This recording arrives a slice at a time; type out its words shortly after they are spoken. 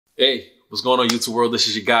Hey, what's going on, YouTube world? This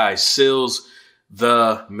is your guy, Sealz,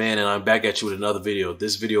 the man, and I'm back at you with another video.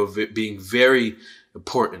 This video being very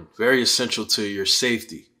important, very essential to your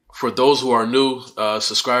safety. For those who are new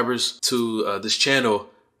subscribers to this channel,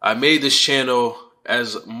 I made this channel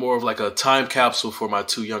as more of like a time capsule for my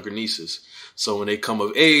two younger nieces. So when they come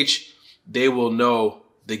of age, they will know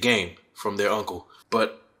the game from their uncle.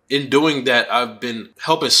 But in doing that, I've been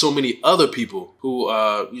helping so many other people who,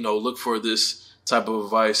 look for this type of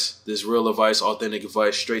advice, this real advice, authentic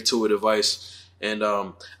advice, straight to it advice. And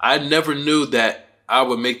I never knew that I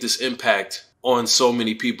would make this impact on so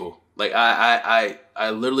many people. Like I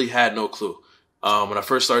literally had no clue. When I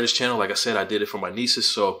first started this channel, like I said, I did it for my nieces.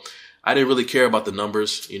 So I didn't really care about the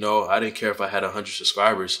numbers. I didn't care if I had 100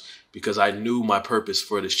 subscribers because I knew my purpose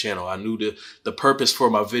for this channel. I knew the purpose for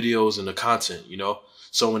my videos and the content,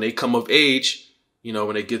 So when they come of age,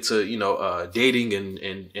 when they get to, dating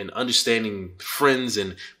and understanding friends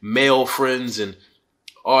and male friends and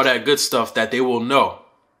all that good stuff, that they will know,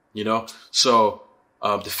 So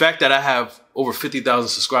the fact that I have over 50,000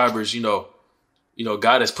 subscribers,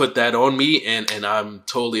 God has put that on me and I'm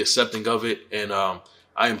totally accepting of it. And I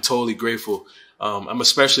am totally grateful. I'm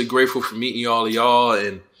especially grateful for meeting all of y'all.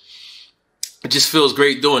 And it just feels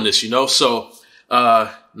great doing this, So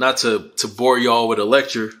not to bore y'all with a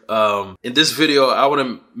lecture. In this video, I want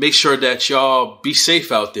to make sure that y'all be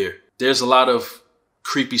safe out there. There's a lot of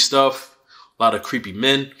creepy stuff, a lot of creepy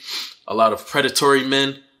men, a lot of predatory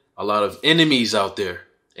men, a lot of enemies out there.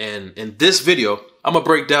 And in this video, I'm going to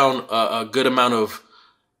break down a good amount of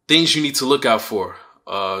things you need to look out for,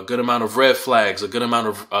 a good amount of red flags, a good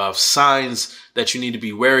amount of signs that you need to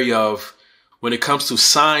be wary of when it comes to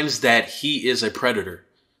signs that he is a predator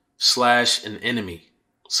 / an enemy.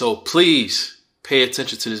 So please pay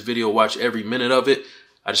attention to this video. Watch every minute of it.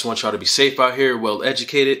 I just want y'all to be safe out here, well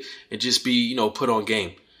educated, and just be, put on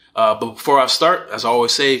game. But before I start, as I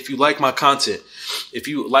always say, if you like my content, if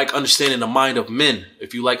you like understanding the mind of men,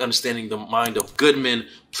 if you like understanding the mind of good men,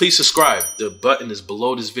 please subscribe. The button is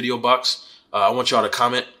below this video box. I want y'all to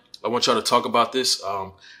comment. I want y'all to talk about this.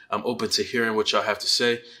 I'm open to hearing what y'all have to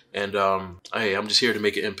say. And hey, I'm just here to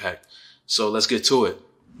make an impact. So let's get to it.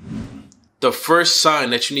 The first sign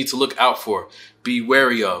that you need to look out for, be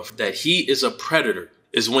wary of, that he is a predator,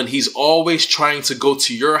 is when he's always trying to go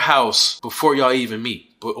to your house before y'all even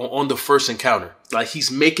meet, but on the first encounter. Like he's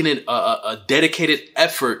making it a dedicated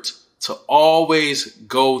effort to always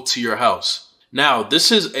go to your house. Now,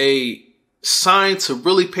 this is a sign to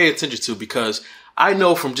really pay attention to because I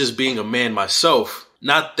know from just being a man myself,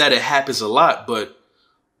 not that it happens a lot, but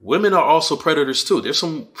women are also predators too. There's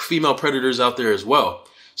some female predators out there as well.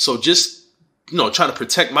 So just trying to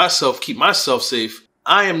protect myself, keep myself safe,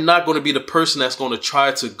 I am not going to be the person that's going to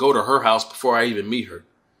try to go to her house before I even meet her.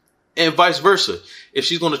 And vice versa. If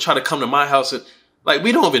she's going to try to come to my house, and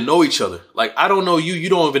we don't even know each other. Like, I don't know you, you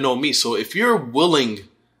don't even know me. So if you're willing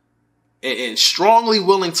and strongly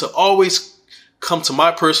willing to always come to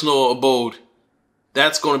my personal abode,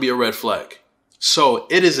 that's going to be a red flag. So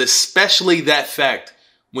it is especially that fact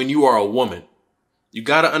when you are a woman. You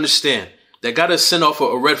got to understand. That got to send off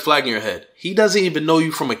a red flag in your head. He doesn't even know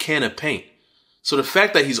you from a can of paint. So the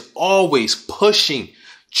fact that he's always pushing,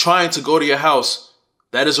 trying to go to your house,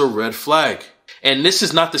 that is a red flag. And this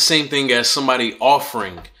is not the same thing as somebody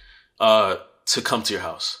offering to come to your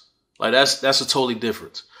house. Like that's a totally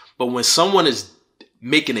different. But when someone is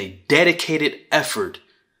making a dedicated effort,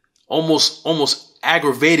 almost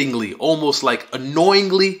aggravatingly, almost like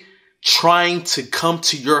annoyingly trying to come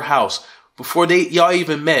to your house before y'all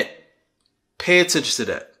even met, pay attention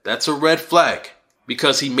to that. That's a red flag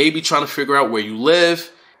because he may be trying to figure out where you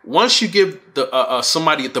live. Once you give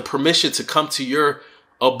somebody the permission to come to your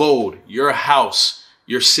abode, your house,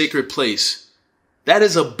 your sacred place, that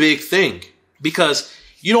is a big thing because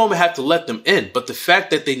you don't even have to let them in. But the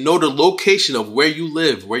fact that they know the location of where you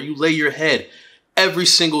live, where you lay your head every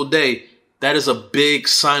single day, that is a big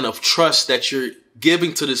sign of trust that you're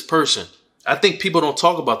giving to this person. I think people don't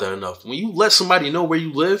talk about that enough. When you let somebody know where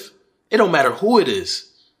you live, it don't matter who it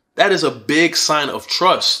is. That is a big sign of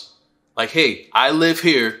trust. Like, hey, I live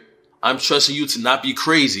here. I'm trusting you to not be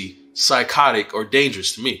crazy, psychotic, or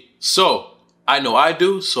dangerous to me. So I know I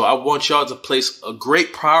do. So I want y'all to place a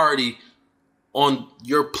great priority on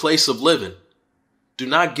your place of living. Do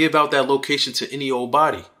not give out that location to any old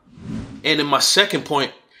body. And in my second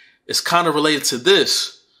point, it's kind of related to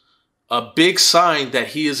this. A big sign that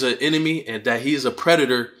he is an enemy and that he is a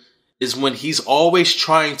predator is when he's always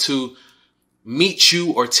trying to meet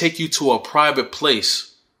you or take you to a private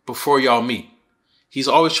place before y'all meet. He's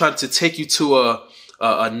always trying to take you to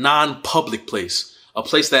a non-public place, a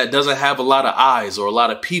place that doesn't have a lot of eyes or a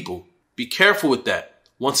lot of people. Be careful with that.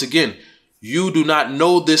 Once again, you do not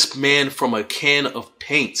know this man from a can of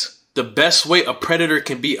paint. The best way a predator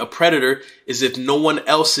can be a predator is if no one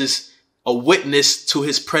else is a witness to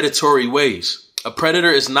his predatory ways. A predator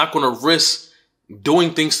is not going to risk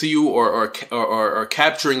doing things to you or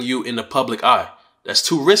capturing you in the public eye. That's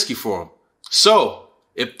too risky for him. So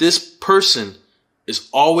if this person is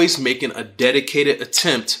always making a dedicated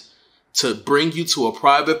attempt to bring you to a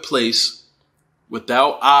private place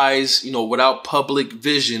without eyes, without public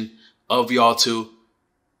vision of y'all two,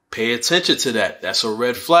 pay attention to that. That's a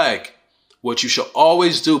red flag. What you should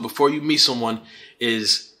always do before you meet someone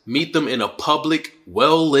is meet them in a public,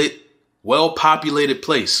 well-lit, well-populated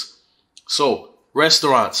place. So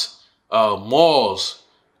restaurants, malls,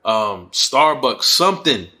 Starbucks,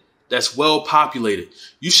 something that's well-populated.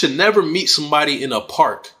 You should never meet somebody in a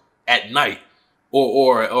park at night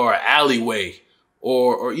or an alleyway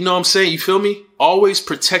or you know what I'm saying? You feel me? Always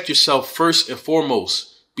protect yourself first and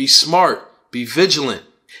foremost. Be smart, be vigilant.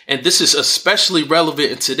 And this is especially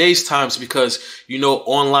relevant in today's times because,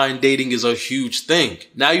 online dating is a huge thing.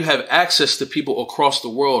 Now you have access to people across the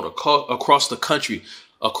world, across the country,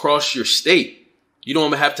 across your state. You don't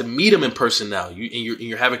even have to meet them in person now.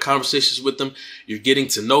 You're having conversations with them. You're getting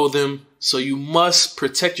to know them. So you must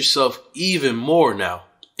protect yourself even more now.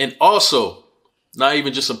 And also, not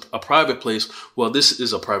even just a private place. Well, this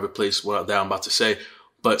is a private place, that I'm about to say.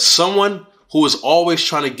 But someone who is always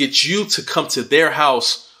trying to get you to come to their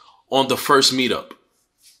house on the first meetup.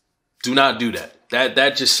 Do not do that.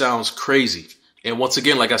 That just sounds crazy. And once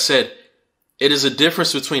again, like I said, it is a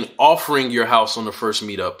difference between offering your house on the first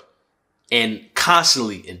meetup and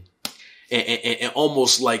constantly and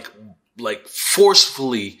almost like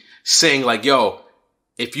forcefully saying like, yo,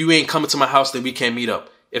 if you ain't coming to my house, then we can't meet up.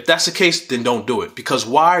 If that's the case, then don't do it. Because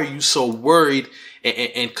why are you so worried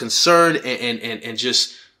and concerned and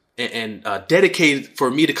just dedicated for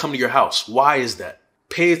me to come to your house? Why is that?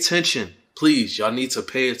 Pay attention, please. Y'all need to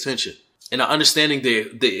pay attention. And understanding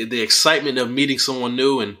the excitement of meeting someone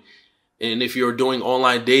new, and if you're doing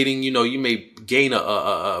online dating, you may gain a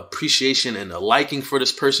appreciation and a liking for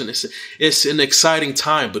this person. It's an exciting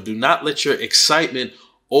time, but do not let your excitement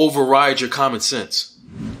override your common sense.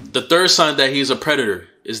 The third sign that he's a predator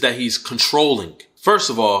is that he's controlling. First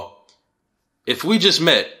of all, if we just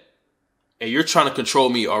met and you're trying to control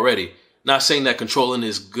me already, not saying that controlling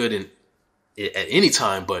is good at any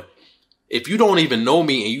time, but if you don't even know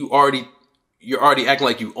me and you're already acting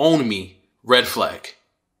like you own me, red flag.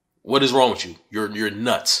 What is wrong with you? You're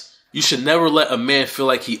nuts. You should never let a man feel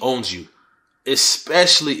like he owns you,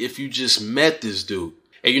 especially if you just met this dude.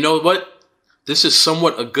 And you know what? This is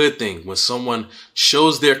somewhat a good thing when someone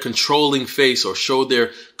shows their controlling face or show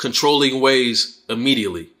their controlling ways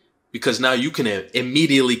immediately, because now you can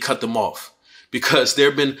immediately cut them off. Because there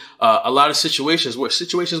have been a lot of situations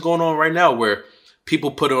going on right now where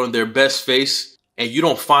people put on their best face and you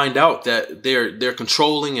don't find out that they're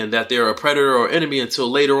controlling and that they're a predator or enemy until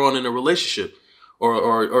later on in a relationship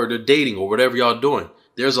or they're dating or whatever y'all doing.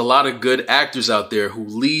 There's a lot of good actors out there who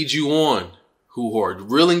lead you on, who are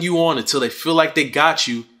reeling you on until they feel like they got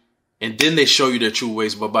you, and then they show you their true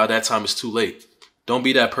ways, but by that time it's too late. Don't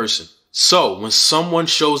be that person. So when someone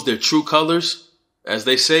shows their true colors, as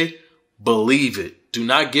they say, believe it. Do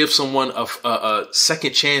not give someone a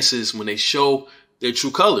second chances when they show their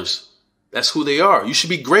true colors. That's who they are. You should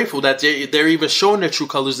be grateful that they're even showing their true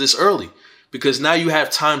colors this early, because now you have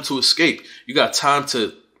time to escape. You got time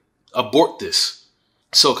to abort this.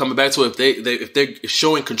 So coming back to it, if they're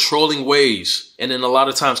showing controlling ways, and then a lot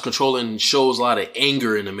of times controlling shows a lot of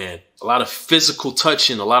anger in a man, a lot of physical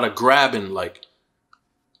touching, a lot of grabbing, like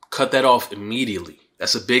cut that off immediately.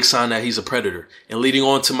 That's a big sign that he's a predator. And leading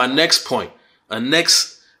on to my next point, a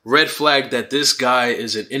next red flag that this guy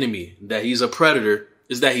is an enemy, that he's a predator,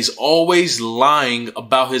 is that he's always lying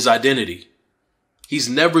about his identity. He's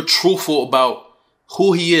never truthful about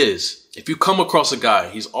who he is. If you come across a guy,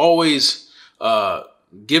 he's always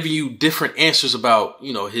giving you different answers about,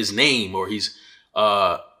 his name, or he's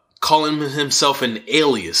calling himself an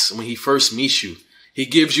alias when he first meets you. He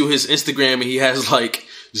gives you his Instagram and he has like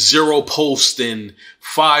 0 posts and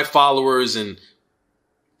 5 followers, and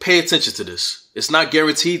pay attention to this. It's not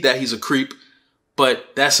guaranteed that he's a creep,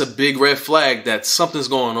 but that's a big red flag that something's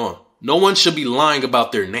going on. No one should be lying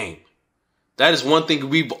about their name. That is one thing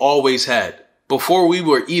we've always had. Before we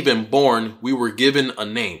were even born, we were given a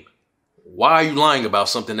name. Why are you lying about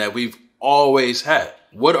something that we've always had?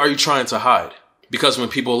 What are you trying to hide? Because when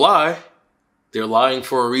people lie, they're lying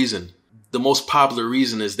for a reason. The most popular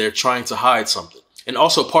reason is they're trying to hide something. And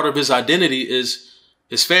also part of his identity is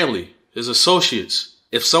his family. his associates.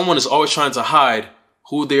 If someone is always trying to hide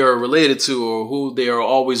who they are related to or who they are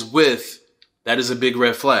always with, that is a big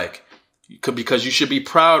red flag. Because you should be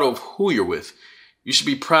proud of who you're with. You should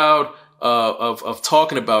be proud of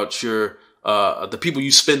talking about your the people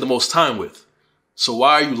you spend the most time with. So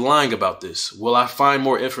why are you lying about this? Will I find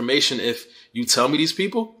more information if you tell me these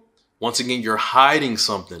people? Once again, you're hiding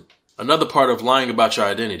something. Another part of lying about your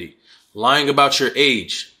identity, lying about your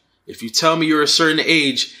age. If you tell me you're a certain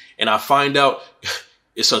age and I find out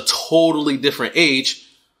it's a totally different age,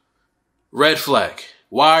 red flag.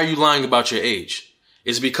 Why are you lying about your age?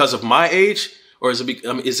 Is it because of my age, or is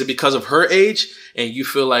it because of her age? And you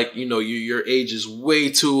feel like, your age is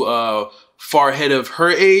way too far ahead of her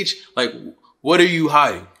age. Like, what are you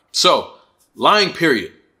hiding? So, lying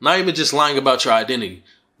period. Not even just lying about your identity.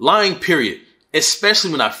 Lying period,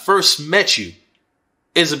 especially when I first met you,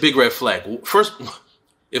 is a big red flag. First,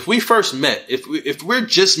 if we first met, if we're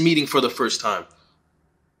just meeting for the first time,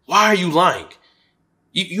 why are you lying?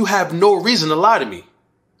 You have no reason to lie to me.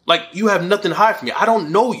 Like, you have nothing to hide from me. I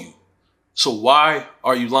don't know you. So why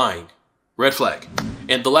are you lying? Red flag.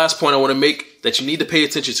 And the last point I want to make that you need to pay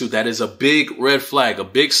attention to, that is a big red flag, a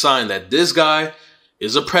big sign that this guy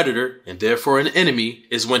is a predator and therefore an enemy,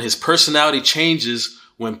 is when his personality changes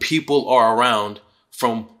when people are around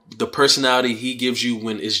from the personality he gives you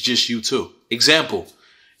when it's just you two. Example,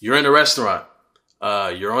 you're in a restaurant.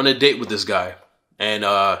 You're on a date with this guy. And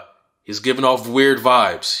he's giving off weird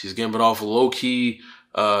vibes. He's giving off low-key,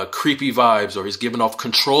 creepy vibes, or he's giving off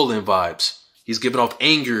controlling vibes. He's giving off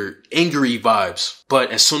angry vibes.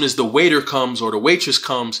 But as soon as the waiter comes or the waitress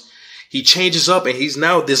comes, he changes up and he's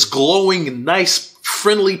now this glowing, nice,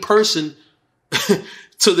 friendly person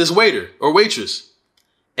to this waiter or waitress.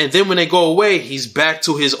 And then when they go away, he's back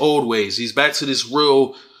to his old ways. He's back to this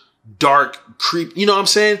real dark creep. You know what I'm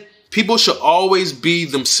saying? People should always be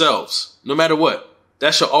themselves, no matter what.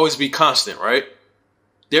 That should always be constant, right?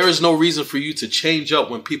 There is no reason for you to change up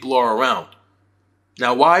when people are around.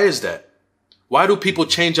 Now, why is that? Why do people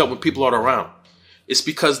change up when people are around? It's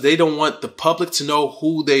because they don't want the public to know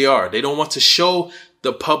who they are. They don't want to show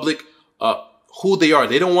the public who they are.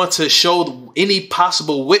 They don't want to show any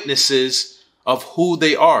possible witnesses of who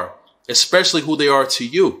they are, especially who they are to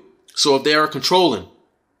you. So if they are controlling,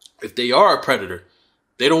 if they are a predator,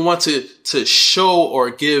 they don't want to show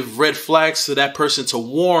or give red flags to that person to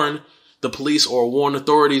warn the police or warn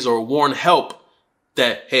authorities or warn help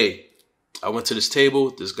that, hey, I went to this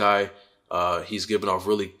table. This guy, he's giving off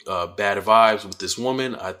really bad vibes with this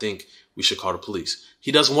woman. I think we should call the police.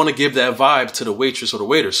 He doesn't want to give that vibe to the waitress or the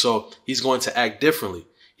waiter. So he's going to act differently.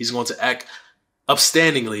 He's going to act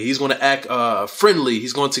upstandingly. He's going to act friendly.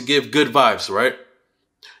 He's going to give good vibes, right?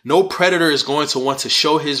 No predator is going to want to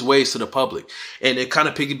show his ways to the public. And it kind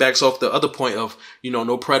of piggybacks off the other point of,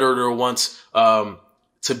 no predator wants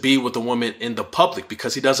to be with a woman in the public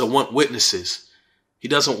because he doesn't want witnesses. He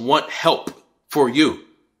doesn't want help for you.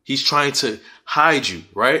 He's trying to hide you,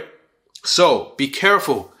 right? So be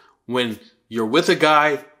careful when you're with a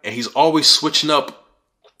guy and he's always switching up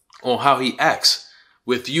on how he acts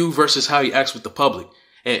with you versus how he acts with the public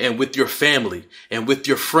and with your family and with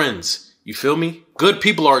your friends. You feel me? Good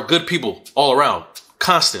people are good people all around.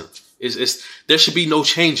 Constant. There should be no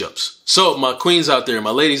change-ups. So my queens out there,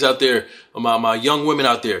 my ladies out there, my young women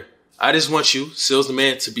out there, I just want you, Sealz the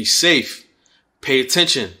man, to be safe. Pay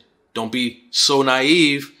attention. Don't be so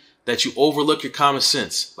naive that you overlook your common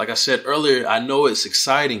sense. Like I said earlier, I know it's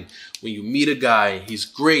exciting when you meet a guy and he's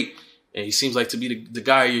great and he seems like to be the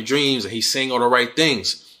guy of your dreams and he's saying all the right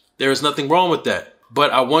things. There is nothing wrong with that.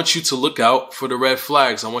 But I want you to look out for the red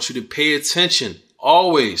flags. I want you to pay attention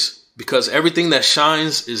always, because everything that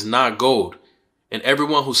shines is not gold and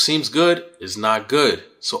everyone who seems good is not good.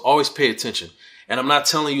 So always pay attention. And I'm not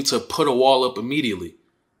telling you to put a wall up immediately.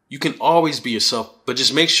 You can always be yourself, but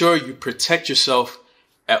just make sure you protect yourself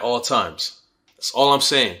at all times. That's all I'm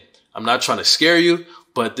saying. I'm not trying to scare you,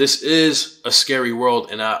 but this is a scary world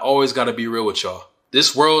and I always got to be real with y'all.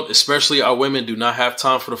 This world, especially our women, do not have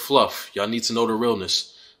time for the fluff. Y'all need to know the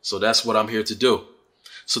realness. So that's what I'm here to do.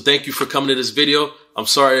 So thank you for coming to this video. I'm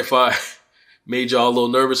sorry if I made y'all a little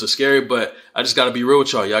nervous or scary, but I just got to be real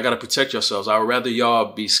with y'all. Y'all got to protect yourselves. I would rather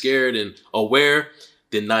y'all be scared and aware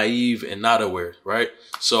than naive and not aware, right?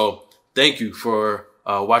 So thank you for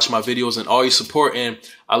watching my videos and all your support. And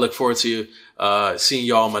I look forward to seeing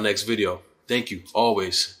y'all in my next video. Thank you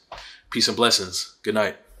always. Peace and blessings. Good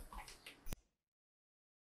night.